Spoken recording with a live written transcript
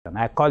And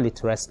I call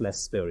it restless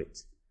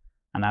spirit.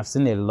 And I've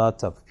seen a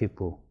lot of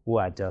people who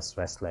are just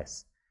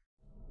restless.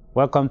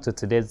 Welcome to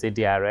today's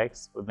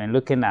DDRx. We've been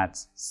looking at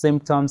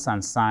symptoms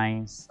and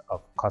signs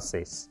of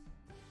causes.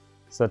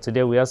 So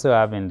today we also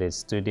have in the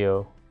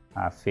studio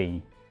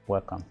Fee.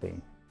 Welcome, Fee.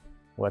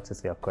 What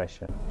is your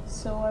question?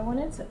 So I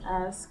wanted to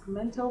ask,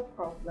 mental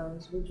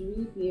problems, would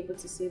we be able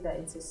to say that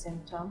it's a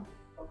symptom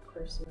of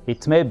crisis?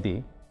 It may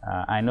be.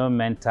 I know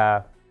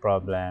mental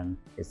problem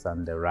is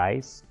on the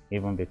rise,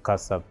 even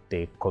because of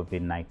the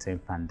COVID-19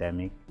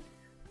 pandemic.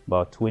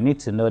 But we need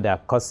to know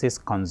that causes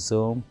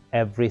consume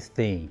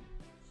everything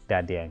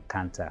that they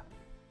encounter.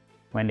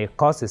 When a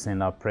cause is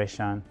in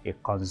operation,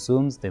 it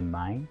consumes the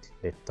mind,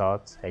 the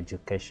thought,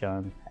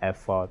 education,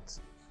 effort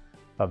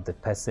of the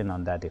person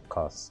under the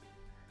cause.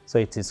 So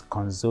it is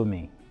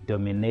consuming,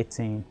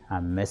 dominating,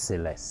 and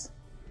merciless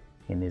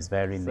in its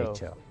very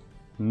nature.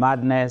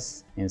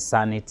 Madness,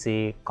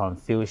 insanity,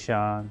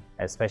 confusion,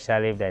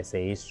 especially if there's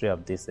a history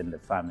of this in the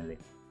family.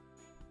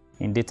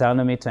 In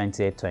Deuteronomy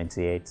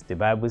 28:28, the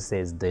Bible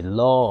says, "The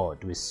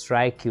Lord will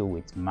strike you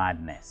with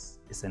madness."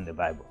 It's in the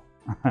Bible.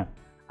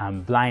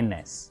 And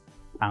blindness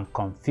and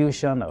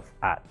confusion of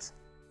heart.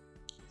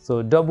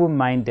 So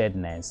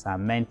double-mindedness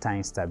and mental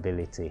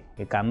instability.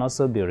 It can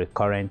also be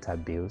recurrent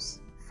abuse,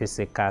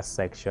 physical,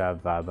 sexual,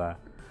 verbal.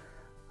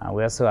 And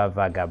we also have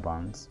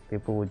vagabonds,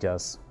 people who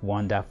just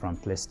wander from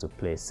place to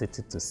place,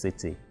 city to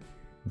city,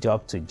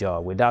 job to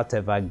job, without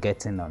ever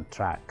getting on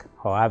track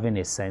or having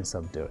a sense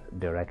of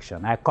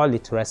direction. I call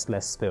it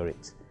restless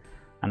spirit.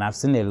 And I've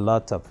seen a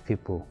lot of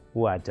people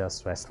who are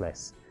just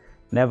restless,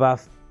 never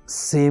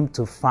seem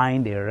to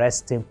find a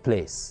resting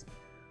place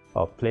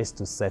or place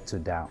to settle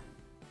down.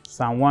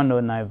 Psalm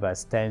 109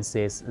 verse 10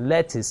 says,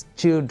 "Let his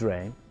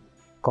children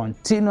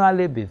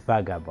continually be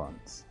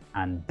vagabonds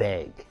and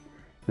beg.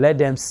 Let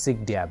them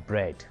seek their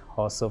bread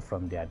also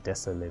from their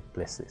desolate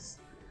places."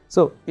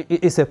 So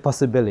it's a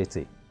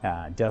possibility,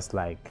 just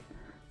like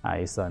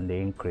it's on the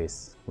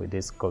increase with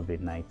this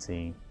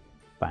COVID-19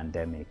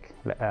 pandemic.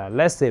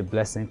 Let's say a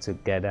blessing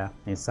together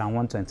in Psalm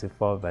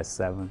 124 verse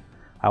 7.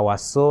 "Our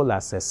soul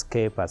has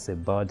escaped as a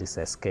bird is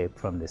escaped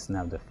from the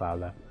snare of the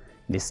fowler.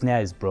 The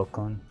snare is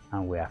broken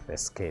and we have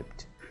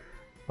escaped."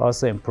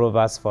 Also in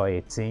Proverbs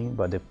 4:18,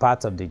 "But the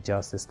path of the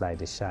just is like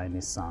the shining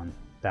sun,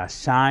 that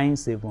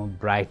shines even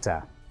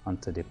brighter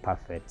unto the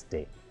perfect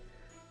day."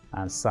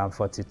 And Psalm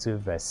 42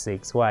 verse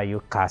 6, "Why are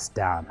you cast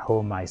down,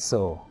 O my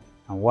soul?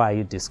 And why are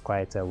you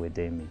disquieted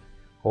within me?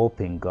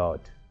 Hope in God,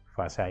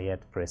 for I shall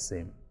yet praise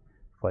him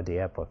for the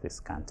help of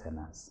his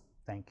countenance."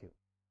 Thank you.